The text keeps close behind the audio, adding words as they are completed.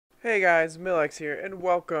Hey guys, Millex here, and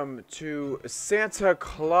welcome to Santa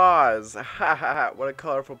Claus. Haha, what a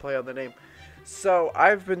colorful play on the name. So,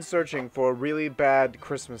 I've been searching for a really bad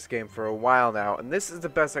Christmas game for a while now, and this is the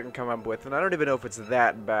best I can come up with, and I don't even know if it's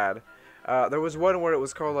that bad. There was one where it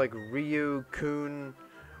was called like Ryu-kun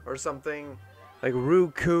or something. Like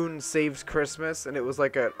Ryu Saves Christmas, and it was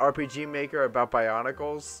like an RPG maker about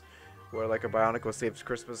Bionicles, where like a Bionicle saves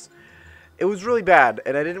Christmas. It was really bad,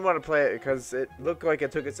 and I didn't want to play it because it looked like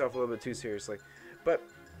it took itself a little bit too seriously. But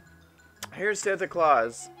here's Santa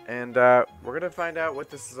Claus, and we're going to find out what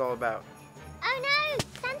this is all about. Oh no!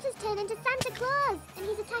 Santa's turned into Santa Claus, and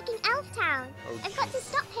he's attacking Elf Town. Oh, I've got to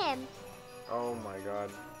stop him. Oh my god.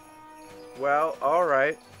 Well,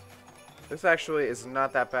 alright. This actually is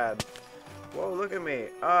not that bad. Whoa, look at me.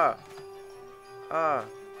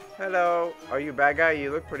 Hello. Are you a bad guy?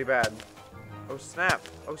 You look pretty bad. Oh snap.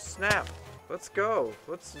 Oh snap. Let's go.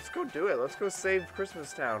 Let's go do it. Let's go save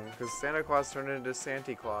Christmas Town because Santa Claus turned into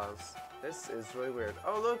Santa Claus. This is really weird.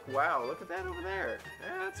 Oh look, wow, look at that over there.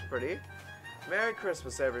 Yeah, that's pretty. Merry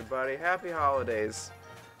Christmas, everybody. Happy holidays.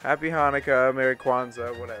 Happy Hanukkah, Merry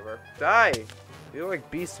Kwanzaa, whatever. Die! You look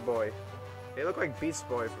like Beast Boy. They look like Beast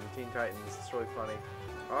Boy from Teen Titans. It's really funny.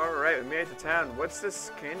 Alright, we made it to town. What's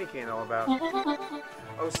this candy cane all about?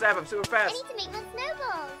 Oh snap, I'm super I fast. need to make more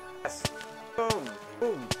snowballs. Yes. Boom.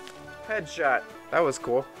 Boom. Headshot. That was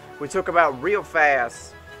cool. We took him out real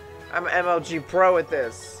fast. I'm an MLG pro at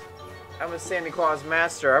this. I'm a Santa Claus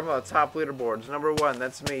master. I'm on the top leaderboards. #1.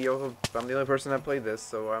 That's me. Yo, I'm the only person that played this,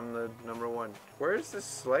 so I'm the #1. Where's this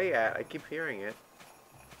sleigh at? I keep hearing it.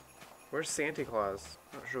 Where's Santa Claus?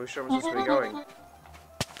 I'm not really sure where I'm supposed to be going.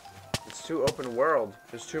 It's too open world.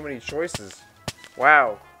 There's too many choices.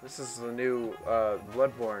 Wow. This is the new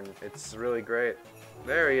Bloodborne. It's really great.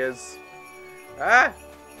 There he is. Ah!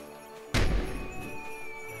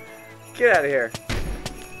 Get out of here.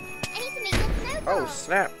 I need to make more snowballs. Oh,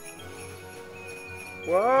 snap.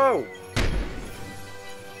 Whoa.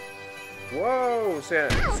 Whoa,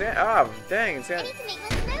 Santa. Santa. Ah, dang, I Santa. need to make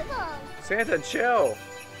more snowballs. Santa, chill.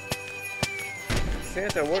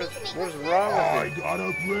 Santa, what is wrong I with you? got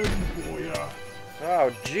a present for ya.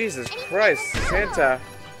 Oh, Jesus Christ, Santa.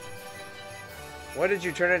 Why did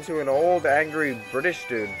you turn into an old, angry British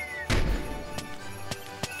dude? I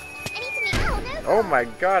need to make more snowballs. Oh my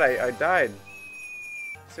god, I died.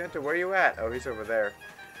 Santa, where are you at? Oh, he's over there.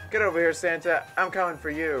 Get over here, Santa. I'm coming for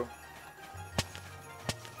you.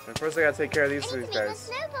 And first I gotta take care of these I need to make more guys.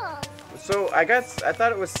 snowballs. So, I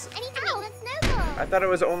thought it was, I need to make more snowballs. I thought it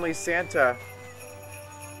was only Santa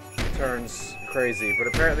turns crazy, but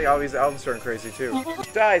apparently all these elves turn crazy too.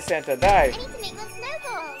 Die, Santa, die. I need to make more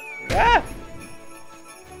snowballs. Ah!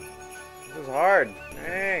 This is hard.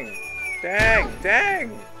 Dang. Dang,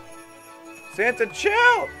 dang. Santa,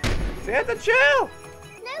 chill! Santa, chill! Oh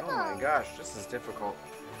Snowballs. my gosh, this is difficult.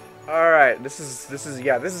 Alright, this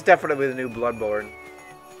is definitely the new Bloodborne.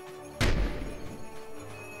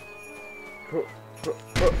 I need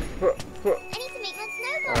to make more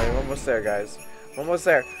snowballs. Alright, almost there, guys. Almost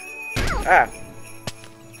there. Ow. Ah!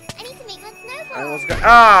 I need to make more snowballs. I almost got.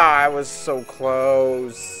 Ah! I was so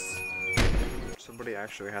close. Somebody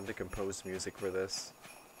actually had to compose music for this.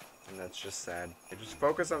 And that's just sad. I just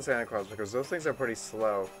focus on Santa Claus because those things are pretty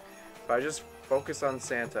slow. But I just focus on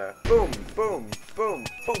Santa. Boom! Boom! Boom!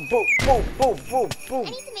 Boom! Boom! Boom! Boom! Boom! Boom! I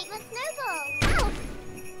need to make more snowballs.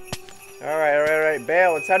 Ow. Alright.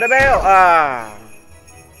 Bail. It's time to bail! Ah!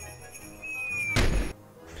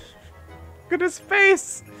 Look at his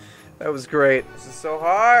face! That was great. This is so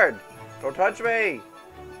hard! Don't touch me!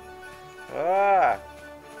 Ah!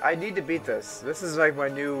 I need to beat this. This is like my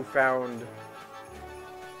newfound...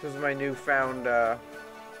 This is my newfound,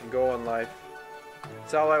 goal in life.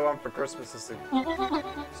 It's all I want for Christmas is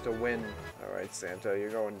to win. Alright, Santa, you're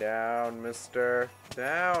going down, mister.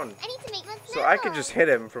 Down! I need to make more snowballs. So I could just hit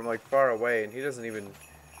him from, like, far away, and he doesn't even...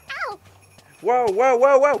 Ow. Whoa, whoa,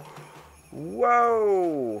 whoa, whoa!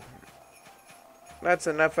 Whoa! That's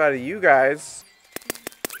enough out of you guys.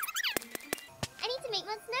 I need to make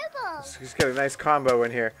more snowballs. He's got a nice combo in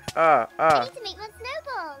here. I need to make more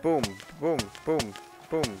snowballs. Boom, boom, boom,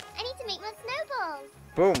 boom, I need to make more snowballs.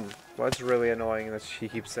 boom. Well, that's really annoying that she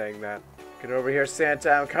keeps saying that. Get over here,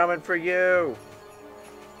 Santa. I'm coming for you.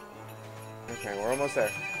 Okay, we're almost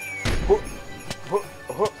there. I need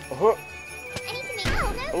to make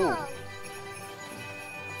more snowballs.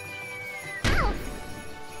 Ow.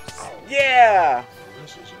 Yeah!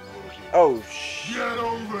 This is emoji. Oh, sh! Get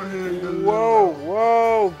over here, you Whoa, little...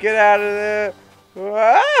 whoa! Get out of there!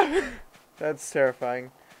 Ah! That's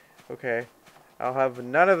terrifying. Okay. I'll have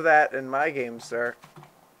none of that in my game, sir.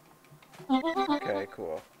 Okay,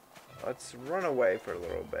 cool. let's run away for a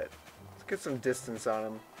little bit. Let's get some distance on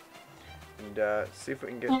him. And see if we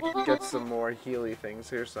can get some more healy things.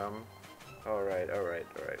 Here's some. Alright.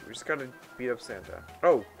 We just gotta beat up Santa.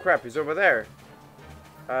 Oh, crap, he's over there.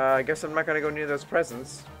 I guess I'm not gonna go near those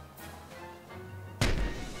presents.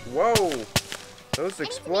 Whoa! Those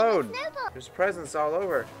explode! There's presents all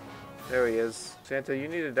over. There he is. Santa, you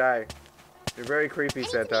need to die. You're very creepy,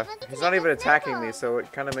 Santa. He's not even attacking me, so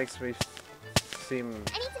it kind of makes me seem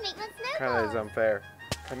kind of unfair.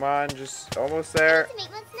 Come on, just almost there.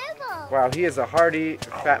 Wow, he is a hardy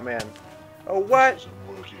fat man. Oh, what?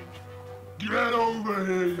 Get over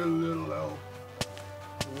here, you little elf.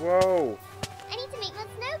 Whoa. I need to make one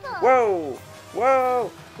snowball. Whoa.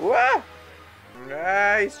 Whoa. Whoa.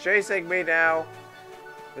 Ah, he's chasing me now.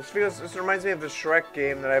 This reminds me of the Shrek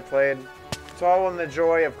game that I played. It's all in the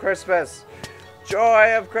joy of Christmas.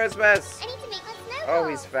 Joy of Christmas. I need to make one snowball. Oh,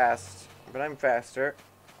 he's fast. But I'm faster.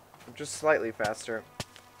 I'm just slightly faster.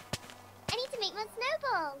 I need to make one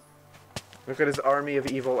snowballs. Look at his army of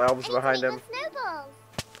evil elves behind him.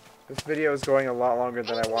 This video is going a lot longer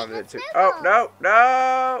than I wanted it to. Oh, no,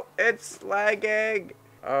 no! It's lagging!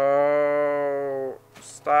 Oh,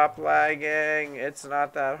 stop lagging. It's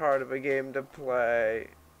not that hard of a game to play.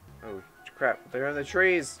 Oh, crap. They're in the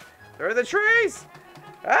trees. They're in the trees!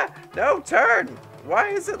 Ah, no, turn! Why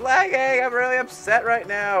is it lagging? I'm really upset right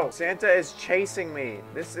now. Santa is chasing me.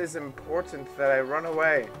 This is important that I run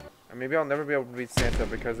away. And maybe I'll never be able to beat Santa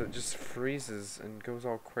because it just freezes and goes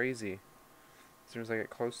all crazy as soon as I get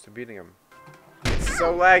close to beating him. It's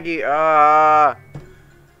so laggy.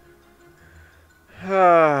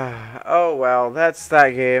 Oh well, that's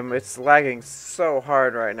that game. It's lagging so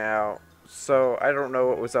hard right now. So I don't know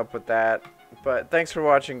what was up with that. But thanks for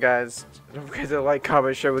watching, guys. Don't forget to like,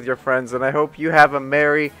 comment, share with your friends. And I hope you have a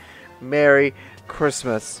Merry, Merry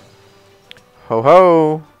Christmas. Ho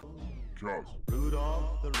ho! Just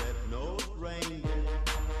Rudolph the red-nosed reindeer